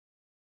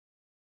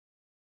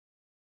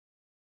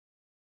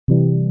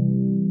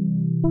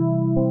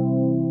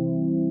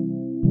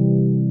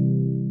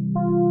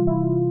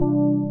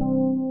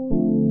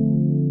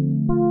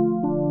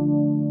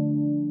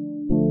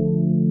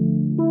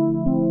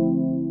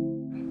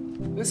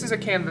This is a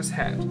canvas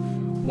head.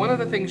 One of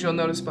the things you'll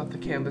notice about the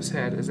canvas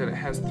head is that it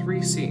has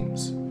 3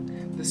 seams.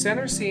 The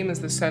center seam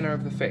is the center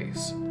of the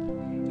face.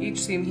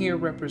 Each seam here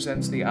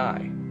represents the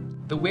eye.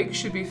 The wig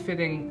should be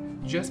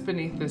fitting just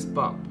beneath this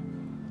bump.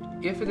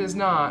 If it is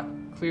not,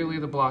 clearly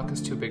the block is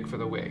too big for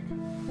the wig.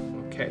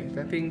 Okay,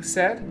 that being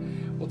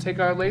said, we'll take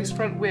our lace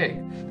front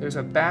wig. There's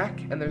a back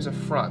and there's a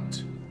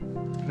front.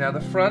 Now the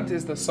front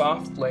is the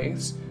soft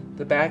lace,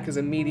 the back is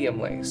a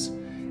medium lace.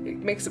 It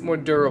makes it more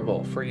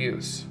durable for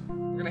use.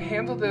 We're going to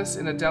handle this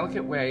in a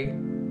delicate way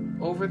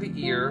over the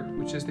ear,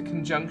 which is the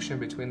conjunction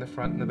between the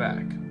front and the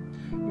back.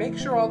 Make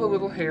sure all the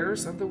little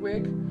hairs of the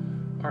wig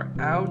are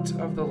out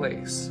of the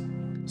lace.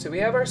 So we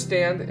have our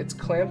stand, it's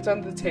clamped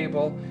onto the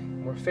table,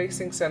 and we're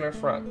facing center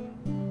front.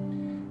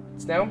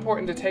 It's now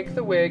important to take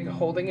the wig,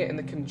 holding it in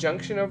the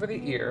conjunction over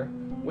the ear,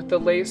 with the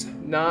lace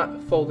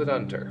not folded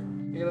under.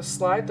 You're going to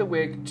slide the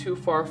wig too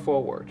far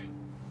forward.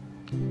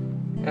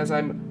 As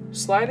I'm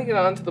sliding it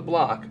onto the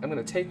block, I'm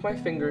going to take my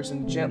fingers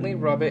and gently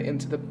rub it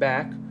into the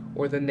back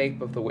or the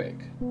nape of the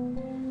wig.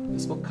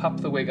 This will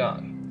cup the wig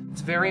on. It's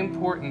very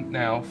important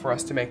now for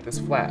us to make this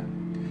flat.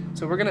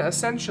 So we're going to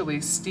essentially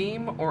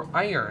steam or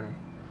iron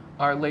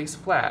our lace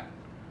flat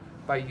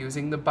by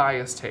using the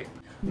bias tape.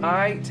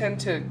 I tend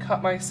to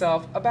cut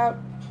myself about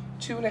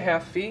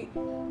 2.5 feet.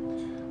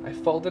 I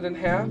fold it in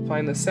half,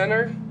 find the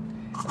center,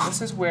 and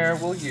this is where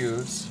we'll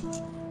use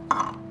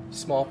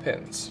small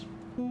pins.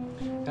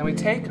 Now we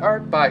take our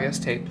bias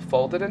tape,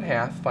 fold it in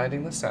half,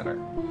 finding the center.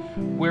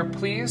 We're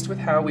pleased with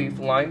how we've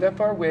lined up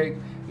our wig,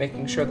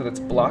 making sure that it's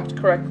blocked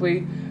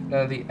correctly,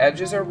 none of the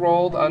edges are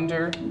rolled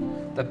under,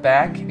 the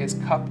back is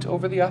cupped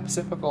over the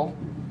occipital,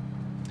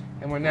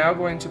 and we're now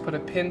going to put a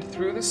pin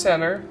through the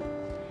center,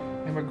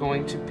 and we're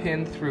going to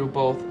pin through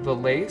both the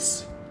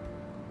lace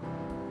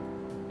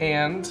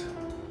and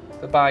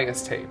the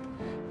bias tape.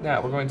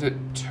 Now we're going to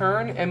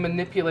turn and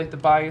manipulate the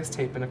bias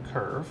tape in a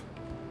curve,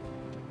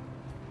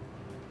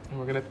 and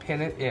we're going to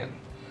pin it in.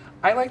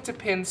 I like to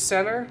pin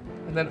center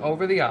and then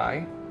over the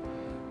eye,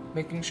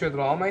 making sure that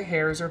all my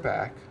hairs are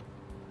back.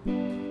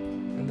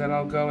 And then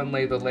I'll go and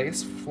lay the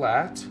lace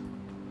flat.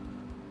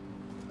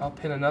 I'll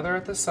pin another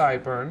at the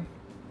sideburn,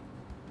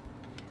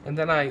 and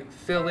then I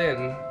fill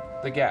in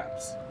the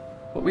gaps.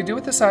 What we do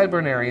with the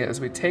sideburn area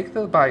is we take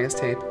the bias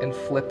tape and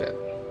flip it.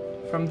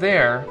 From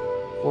there,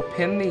 we'll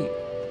pin the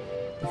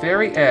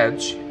very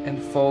edge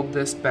and fold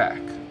this back.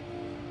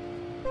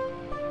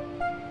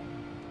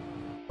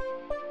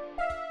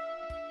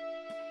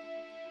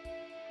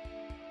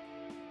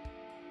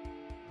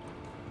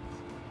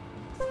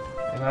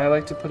 And I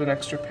like to put an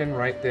extra pin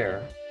right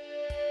there.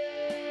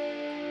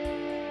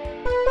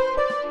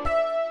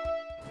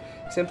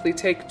 Simply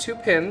take 2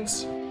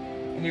 pins,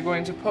 and you're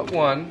going to put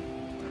one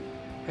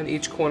in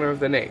each corner of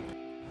the nape.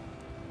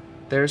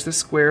 There's the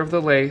square of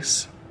the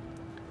lace.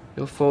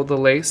 You'll fold the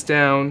lace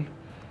down,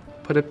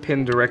 put a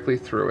pin directly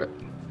through it.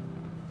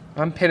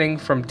 I'm pinning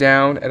from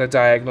down at a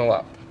diagonal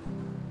up.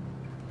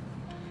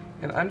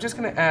 And I'm just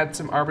going to add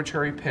some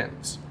arbitrary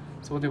pins.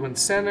 So we'll do one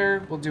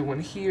center, we'll do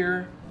one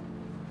here,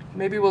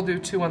 maybe we'll do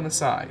 2 on the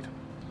side.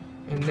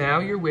 And now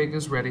your wig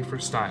is ready for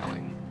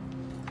styling.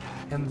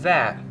 And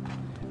that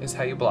is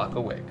how you block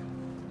a wig.